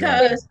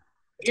 Because,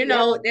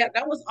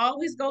 that was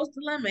always Ghost's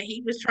dilemma.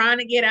 He was trying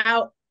to get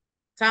out.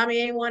 Tommy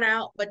ain't one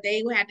out, but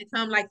they had to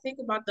come. Like, think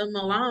about the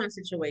Milan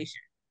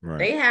situation. Right.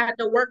 They had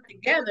to work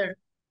together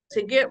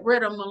to get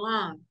rid of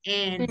Milan.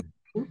 And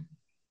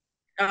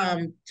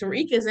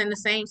Tariq is in the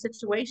same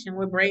situation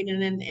with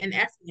Brayden and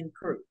Effie and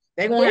crew.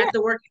 They're going to have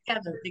to work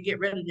together to get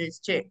rid of this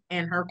chick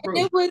and her crew.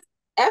 And it was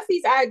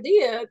Effie's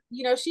idea.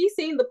 She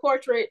seen the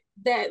portrait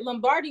that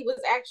Lombardi was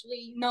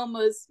actually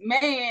Noma's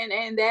man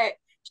and that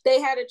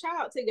they had a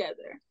child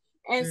together.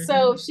 And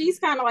so she's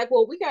kind of like,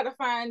 well, we got to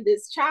find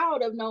this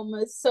child of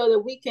Noma's so that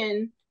we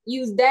can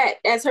use that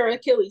as her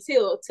Achilles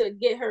heel to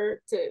get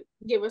her to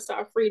give us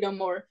our freedom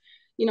or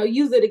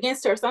use it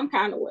against her some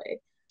kind of way.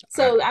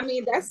 So I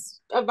mean,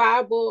 that's a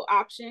viable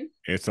option.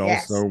 It's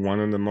also one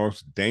of the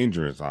most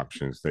dangerous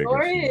options they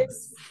Or can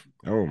is.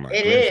 Oh my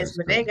It gracious. is,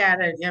 but they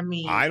gotta. I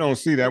mean, I don't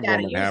see that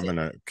woman having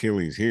an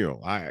Achilles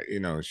heel.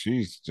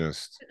 She's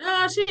just.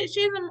 No, she's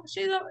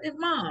a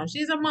mom.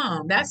 She's a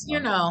mom. That's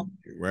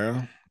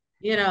Well.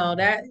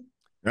 That.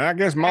 I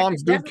guess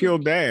moms do kill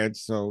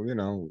dads, so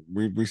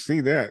we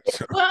see that.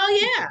 So.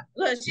 Well, yeah.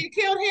 Look, she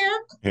killed him.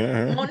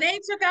 Yeah. Monet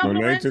took out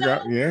Lorenzo.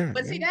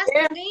 But see, that's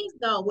the thing,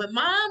 though. With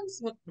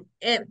moms,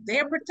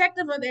 they're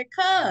protective of their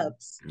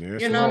cubs.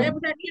 Yes, they're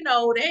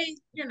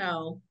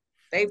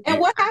they. And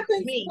what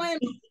happens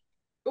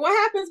What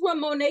happens when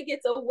Monet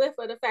gets a whiff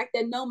of the fact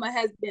that Noma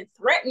has been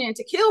threatening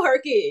to kill her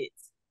kids?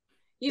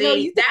 You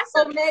think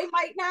Monet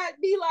might not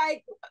be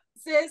like,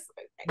 sis,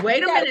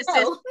 wait a minute,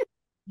 sis.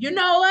 You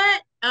know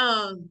what?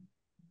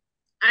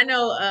 I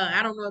know,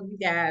 I don't know if you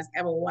guys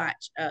ever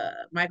watch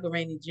Michael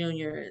Rainey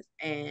Jr.'s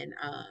and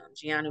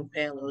Gianni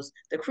Pelo's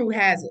The Crew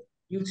Has It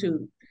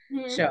YouTube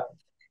show.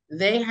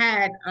 They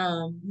had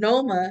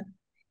Noma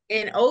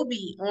and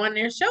Obi on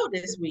their show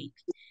this week.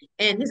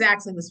 And his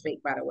accent was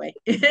fake, by the way.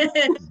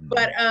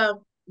 But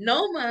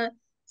Noma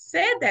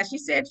said that. She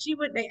said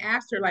they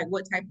asked her like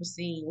what type of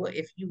scene, what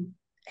if you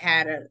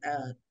had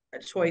a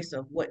choice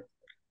of what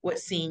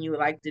scene you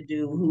would like to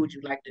do, who would you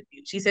like to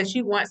do? She said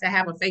she wants to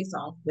have a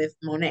face-off with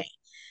Monet.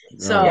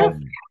 So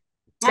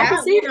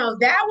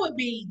that would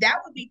be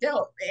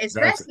dope,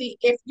 especially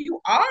if you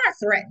are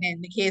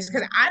threatening the kids,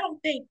 because I don't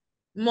think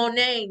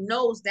Monet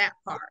knows that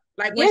part.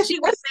 Like when she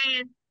was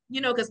saying,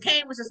 because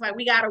Kane was just like,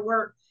 we gotta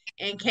work.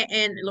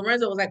 And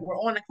Lorenzo was like, we're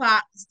on the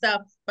clock and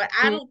stuff. But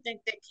I don't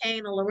think that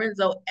Kane and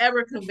Lorenzo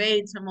ever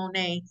conveyed to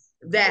Monet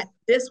that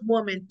this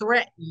woman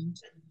threatened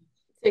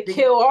to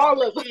kill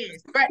all of them.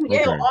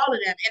 Kill all of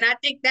them. And I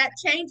think that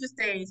changes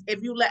things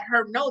if you let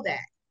her know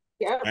that.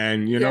 Yeah.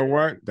 And you know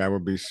what? That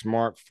would be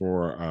smart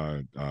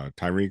for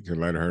Tariq to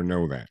let her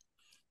know that.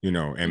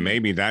 And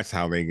maybe that's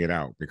how they get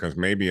out, because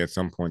maybe at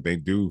some point they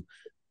do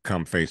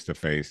come face to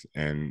face,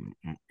 and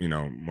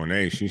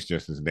Monet, she's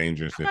just as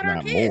dangerous, if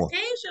not more.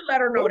 Kane should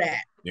let her know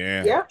that.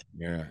 Yeah.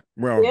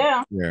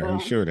 Well,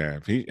 he should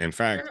have. In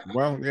fact,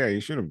 he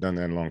should have done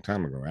that a long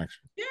time ago,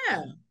 actually.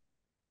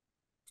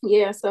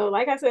 Yeah. So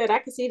like I said, I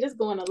could see this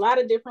going a lot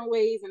of different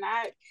ways, and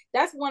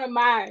that's one of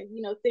my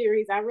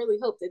theories. I really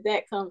hope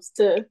that comes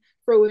to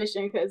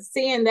fruition, because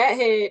seeing that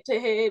head to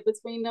head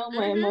between Noma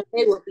and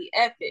Monet would be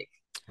epic.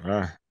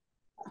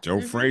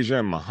 Joe Frazier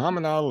and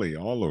Muhammad Ali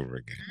all over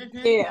again.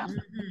 Yeah.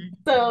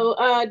 So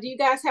do you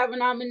guys have a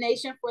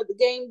nomination for the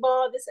game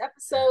ball this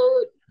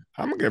episode?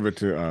 I'm gonna give it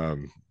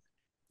to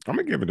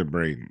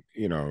Brayden.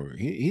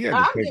 He had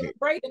to take it.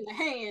 Brayden the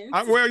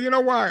hands. Well, you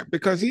know why?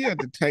 Because he had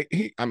to take.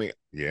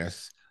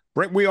 Yes,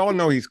 we all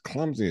know he's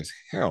clumsy as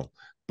hell,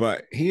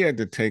 but he had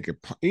to take it.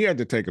 He had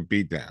to take a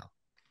beat down.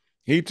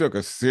 He took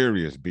a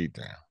serious beat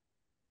down,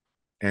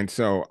 and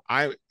so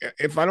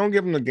if I don't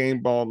give him the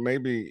game ball,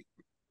 maybe.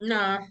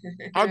 No,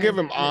 I'll give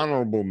him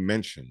honorable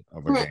mention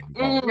of a game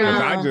ball,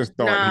 because I just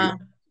thought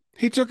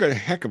he took a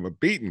heck of a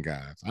beating,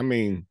 guys. I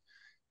mean,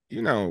 he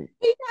got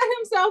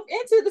himself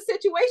into the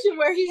situation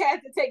where he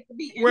had to take the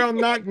beating. Well,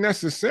 not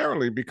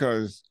necessarily,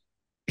 because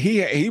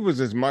he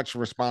was as much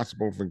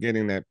responsible for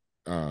getting that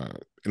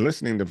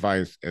listening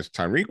device as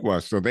Tariq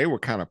was, so they were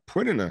kind of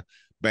put in a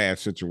bad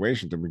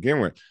situation to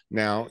begin with.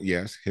 Now,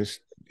 yes,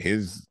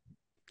 his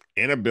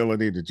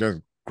inability to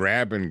just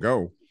grab and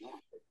go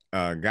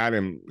got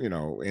him,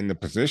 in the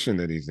position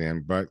that he's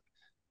in, but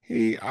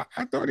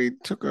I thought he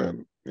took a,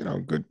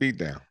 good beat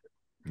down.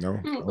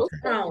 No, okay.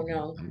 Oh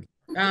no.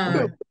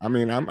 I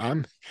mean,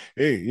 I'm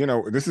hey,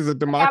 this is a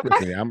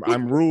democracy.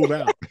 I'm ruled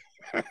out.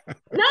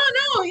 No,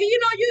 your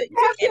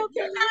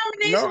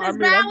nomination is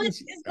valid.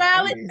 It's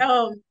valid.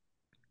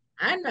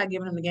 I'm not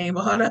giving him the game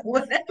ball,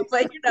 whatever,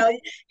 but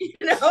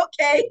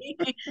okay.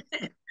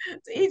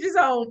 To each his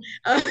own.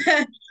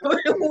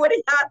 What do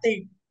y'all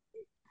think?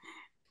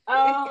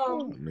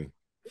 I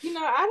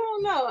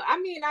don't know. I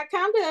mean, I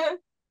kind of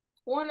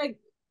want to.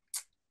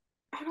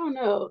 I don't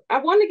know. I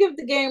want to give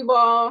the game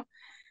ball.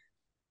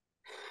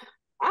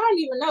 I don't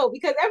even know,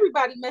 because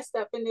everybody messed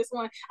up in this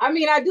one. I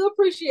mean, I do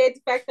appreciate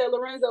the fact that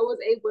Lorenzo was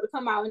able to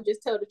come out and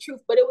just tell the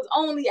truth, but it was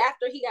only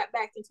after he got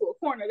backed into a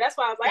corner. That's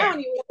why I was like, I don't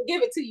even want to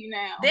give it to you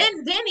now.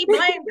 Then he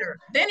blamed her.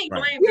 Then he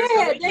blamed her.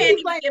 So then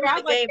he blamed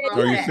her.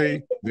 So you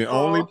see, the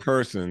only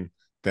person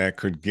that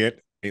could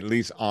get at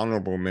least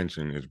honorable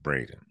mention is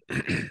Brayden.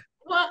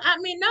 Well, I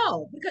mean,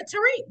 no, because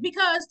Tariq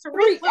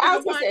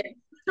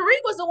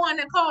was the one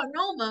that called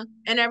Noma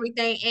and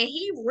everything, and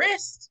he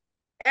risked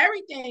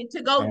everything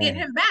to go get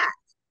him back.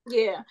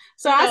 Yeah.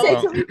 So I say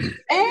Tariq,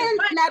 and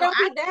not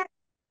only that,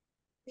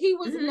 he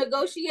was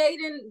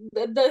negotiating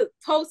the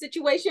whole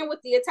situation with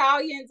the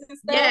Italians and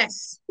stuff.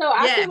 Yes. So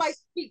I feel like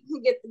he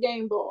can get the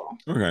game ball.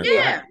 Okay.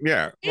 Yeah.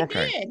 He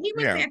did. He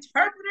was the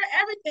interpreter,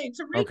 everything.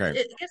 Tariq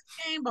gets the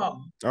game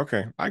ball.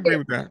 Okay. I agree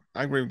with that.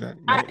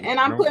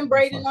 I'm putting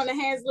Brayden on the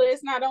hands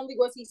list. Not only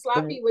was he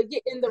sloppy with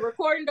getting the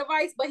recording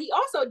device, but he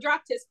also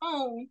dropped his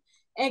phone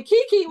And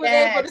Kiki was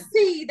able to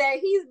see that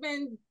he's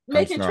been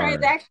making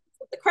transactions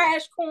with the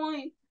Crash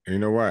coin. You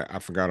know what? I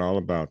forgot all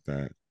about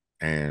that.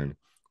 And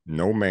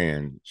no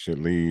man should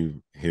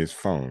leave his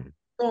phone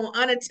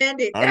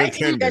unattended.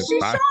 Unattended. Because she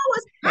sure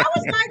was. I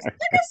was like, look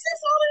at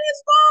this all in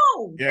his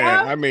phone.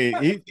 Yeah,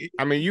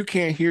 I mean, you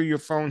can't hear your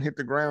phone hit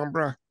the ground,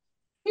 bro.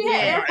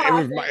 Yeah,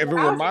 if it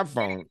were my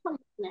phone.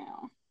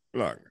 Now.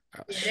 Look.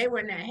 Yeah, they were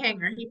in that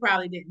hangar. He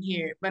probably didn't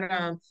hear it,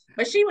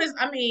 but she was.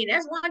 I mean,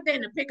 that's one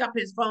thing to pick up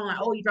his phone. Like,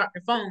 oh, he dropped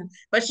the phone,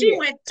 but she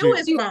went through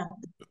his phone.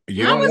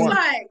 I was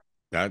like,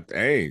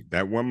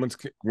 that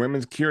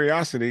women's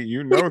curiosity.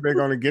 You know they're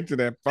gonna get to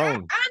that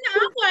phone. I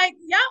know. I'm like,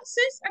 y'all,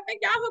 sis. I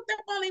think y'all hooked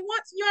up only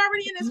once. You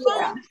already in his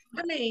phone.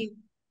 I mean,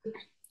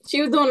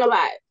 she was doing a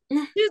lot. She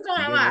was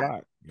doing a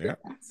lot. Yeah.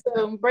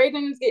 So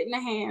Brayden is getting the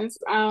hands.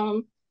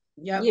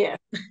 Yep. Yeah.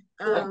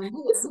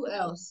 Who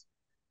else?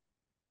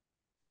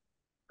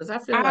 Because I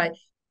feel like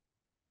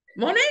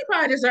Monet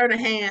probably deserved the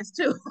hands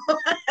too.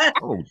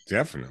 Oh,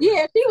 definitely.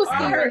 Yeah, she was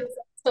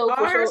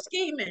her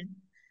scheming.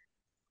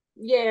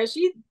 Yeah,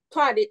 she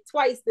plotted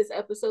twice this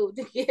episode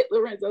to get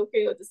Lorenzo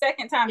killed. The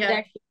second time it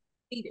actually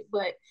succeeded,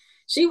 but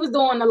she was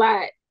doing a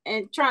lot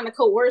and trying to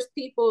coerce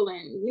people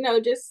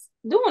and just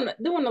doing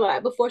a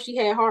lot before she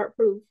had hard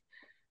proof.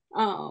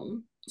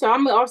 So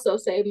I'm gonna also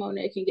say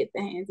Monet can get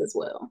the hands as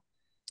well.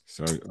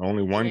 So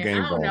only one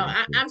game. I don't know.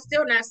 I'm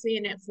still not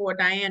seeing it for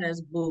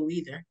Diana's boo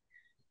either.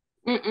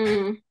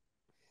 I'm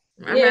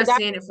not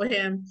seeing it for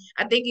him.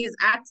 I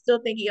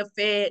still think he's a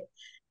Fed.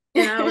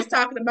 And I was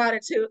talking about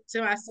it to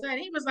my son.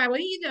 He was like, well,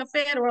 he's either a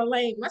Fed or a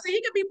lame. I said,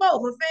 he could be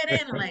both, a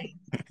Fed and a lame.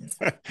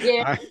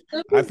 Yeah.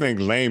 I think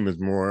lame is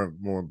more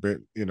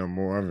bit,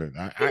 more of it.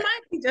 He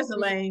might be just a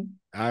lame.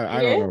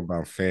 I don't know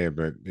about Fed,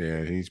 but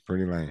yeah, he's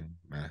pretty lame,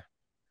 man.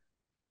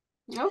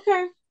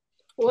 Okay.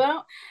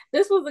 Well,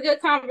 this was a good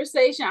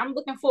conversation. I'm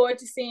looking forward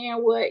to seeing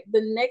what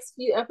the next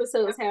few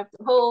episodes have to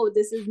hold.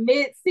 This is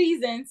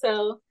mid-season,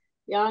 so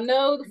y'all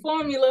know the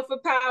formula for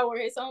Power.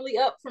 It's only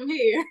up from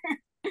here.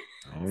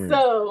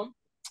 So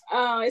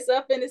it's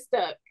up and it's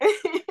stuck.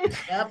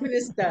 Up and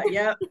it's stuck,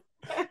 yep.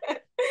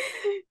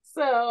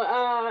 So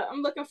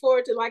I'm looking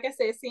forward to, like I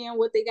said, seeing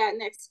what they got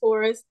next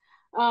for us.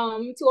 To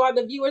all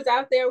the viewers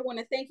out there, I want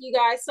to thank you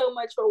guys so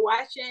much for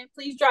watching.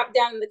 Please drop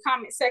down in the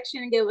comment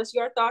section and give us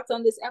your thoughts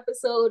on this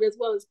episode as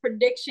well as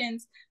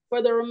predictions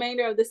for the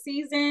remainder of the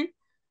season.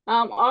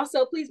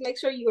 Also, please make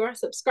sure you are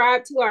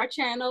subscribed to our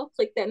channel.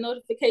 Click that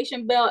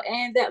notification bell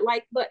and that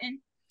like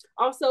button.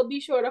 Also, be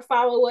sure to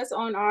follow us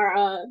on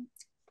our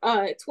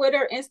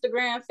Twitter,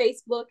 Instagram,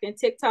 Facebook, and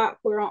TikTok.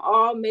 We're on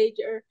all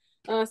major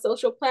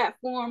social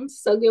platforms,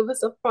 so give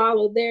us a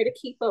follow there to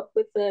keep up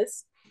with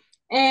us.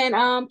 And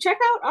check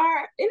out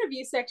our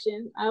interview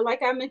section.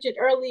 Like I mentioned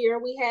earlier,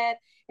 we had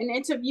an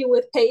interview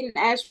with Peyton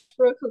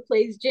Ashbrook, who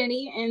plays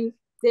Jenny in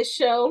this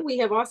show. We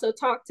have also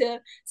talked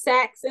to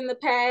Saxe in the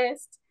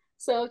past.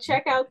 So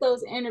check out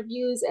those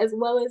interviews as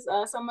well as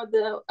some of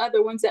the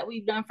other ones that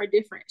we've done for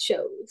different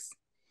shows.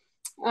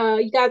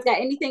 You guys got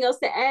anything else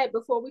to add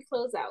before we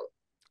close out?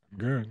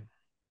 Good.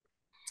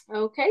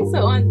 Okay,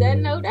 so on that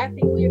note, I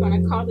think we're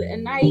going to call it a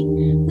night.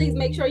 Please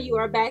make sure you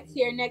are back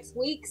here next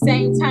week,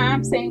 same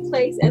time, same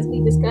place, as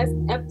we discuss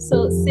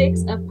episode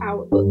 6 of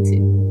PowerBook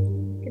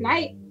 2. Good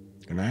night.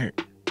 Good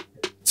night.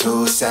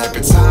 2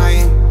 separate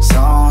time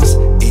zones.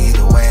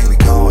 Either way, we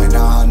going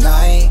all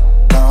night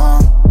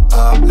long.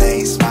 Up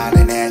late,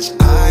 smiling at your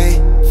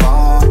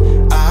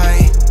iPhone.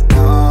 I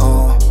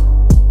know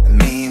the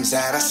memes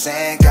that I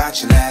sent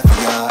got you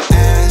laughing your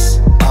ass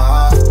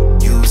off.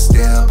 You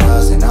still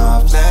buzzing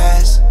off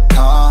last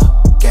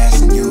call,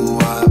 gassing you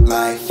up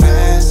like